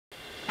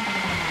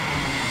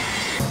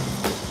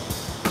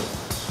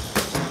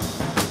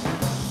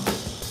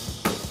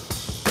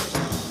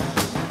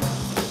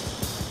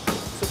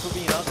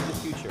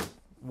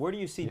where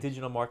do you see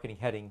digital marketing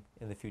heading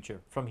in the future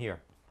from here?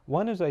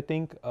 One is, I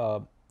think,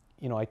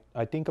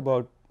 I think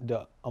about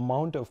the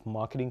amount of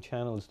marketing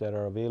channels that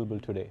are available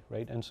today,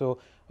 right? And so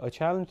a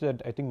challenge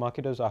that I think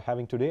marketers are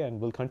having today and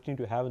will continue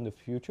to have in the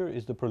future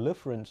is the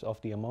proliferance of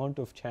the amount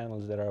of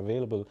channels that are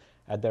available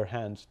at their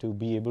hands to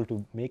be able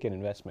to make an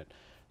investment.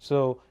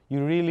 So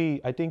you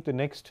really, I think the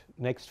next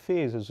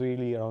phase is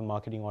really around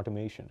marketing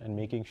automation and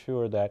making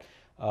sure that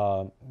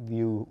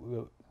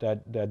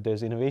that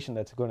there's innovation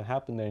that's going to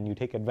happen there, and you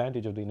take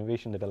advantage of the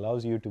innovation that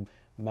allows you to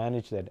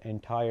manage that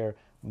entire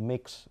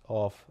mix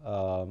of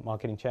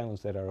marketing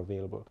channels that are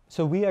available.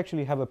 So we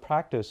actually have a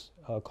practice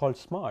called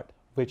SMART,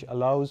 which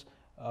allows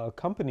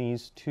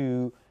companies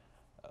to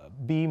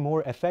be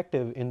more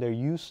effective in their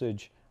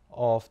usage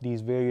of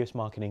these various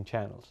marketing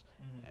channels.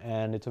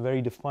 And it's a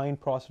very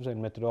defined process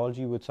and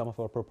methodology with some of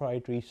our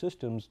proprietary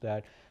systems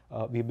that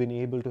we've been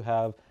able to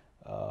have,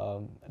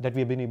 that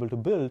we've been able to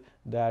build,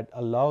 that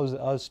allows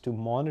us to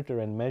monitor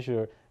and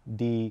measure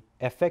the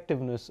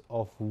effectiveness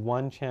of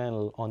one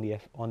channel on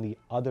the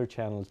other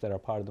channels that are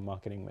part of the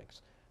marketing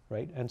mix,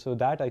 right? And so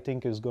that, I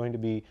think, is going to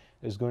be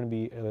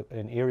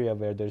an area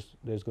where there's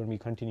going to be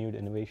continued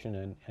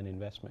innovation and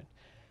investment.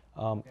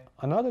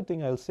 Another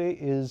thing I'll say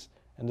is,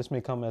 and this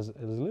may come as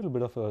a little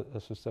bit of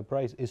a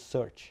surprise, is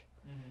search.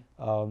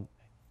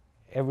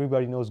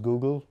 Everybody knows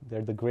Google.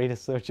 They're the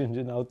greatest search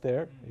engine out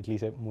there. At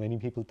least many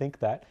people think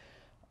that.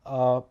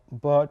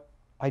 But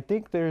I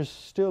think there's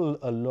still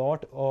a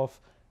lot of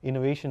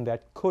innovation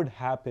that could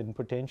happen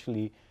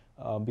potentially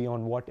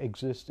beyond what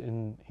exists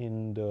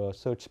in the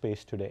search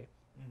space today.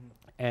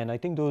 And I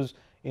think those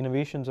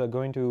innovations are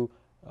going to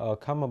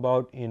come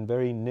about in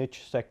very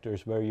niche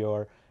sectors where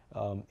you're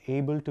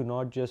able to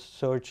not just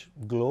search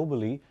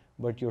globally,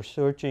 but you're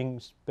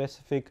searching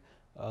specific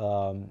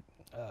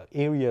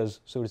areas,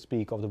 so to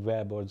speak, of the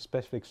web, or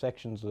specific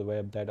sections of the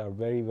web that are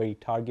very, very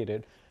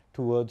targeted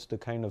towards the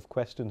kind of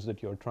questions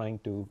that you're trying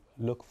to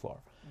look for.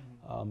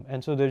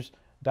 And so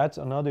that's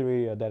another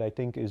area that I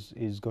think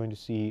is going to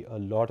see a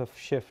lot of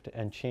shift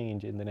and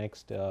change in the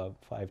next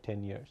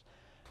 5-10 years.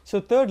 So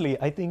thirdly,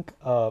 I think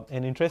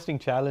an interesting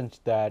challenge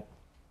that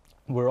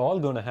we're all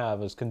going to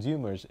have as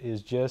consumers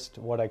is just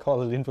what I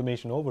call as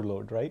information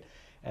overload, right?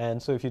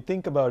 And so if you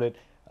think about it,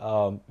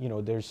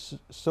 there's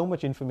so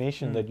much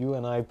information that you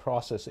and I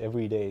process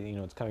every day.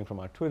 It's coming from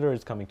our Twitter,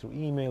 it's coming through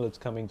email, it's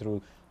coming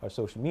through our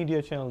social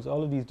media channels,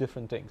 all of these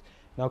different things.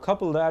 Now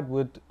couple that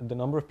with the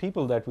number of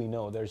people that we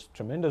know. There's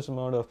tremendous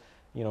amount of,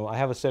 I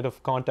have a set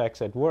of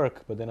contacts at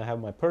work, but then I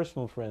have my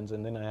personal friends,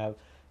 and then I have,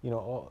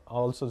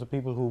 all sorts of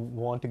people who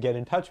want to get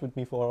in touch with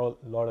me for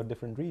a lot of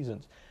different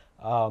reasons.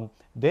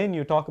 Then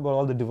you talk about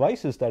all the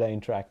devices that I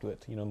interact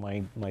with,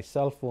 my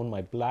cell phone,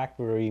 my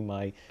BlackBerry,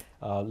 my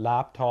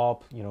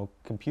laptop,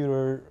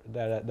 computer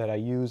that I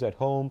use at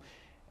home.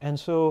 And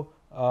so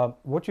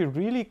what you're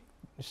really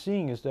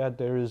seeing is that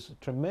there is a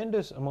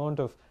tremendous amount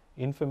of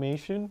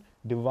information,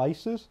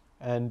 devices,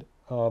 and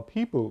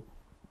people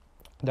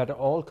that are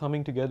all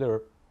coming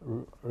together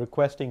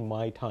requesting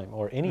my time,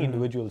 or any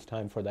individual's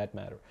time for that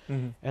matter.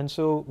 And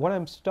so what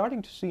I'm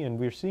starting to see, and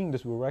we're seeing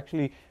this, we're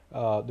actually,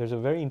 there's a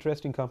very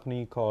interesting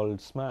company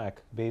called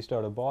Smack based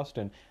out of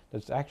Boston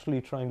that's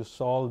actually trying to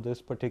solve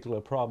this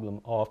particular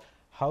problem of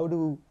how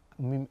do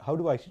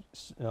I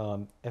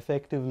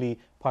effectively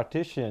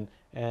partition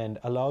and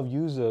allow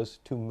users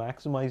to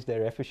maximize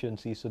their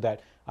efficiency so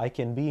that I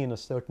can be in a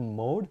certain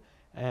mode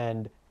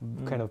and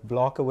kind of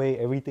block away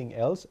everything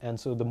else. And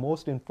so the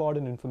most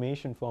important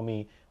information for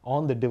me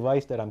on the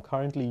device that I'm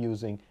currently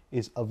using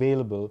is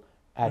available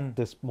at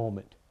this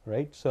moment,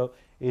 right? So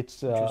it's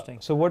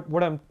so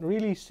what I'm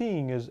really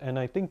seeing is, and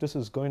I think this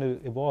is going to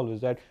evolve,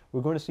 is that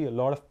we're going to see a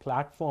lot of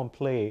platform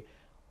play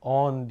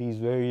on these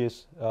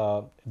various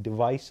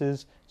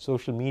devices,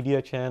 social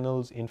media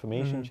channels,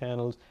 information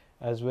channels,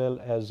 as well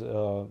as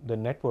the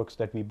networks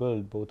that we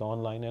build both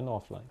online and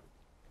offline.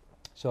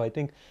 So I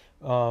think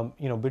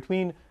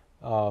between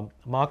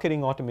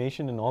marketing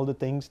automation and all the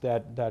things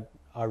that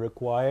are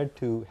required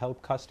to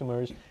help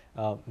customers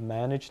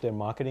manage their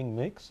marketing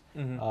mix,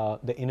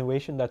 the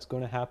innovation that's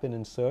going to happen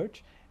in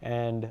search,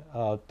 and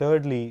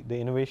thirdly, the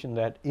innovation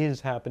that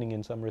is happening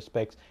in some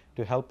respects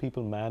to help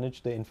people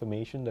manage the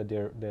information that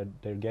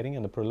they're getting,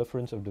 and the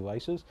proliferance of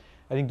devices.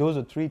 I think those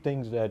are three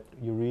things that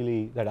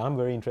I'm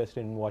very interested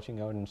in watching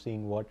out and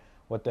seeing what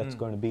that's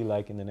going to be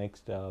like in the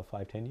next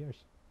 5-10 years.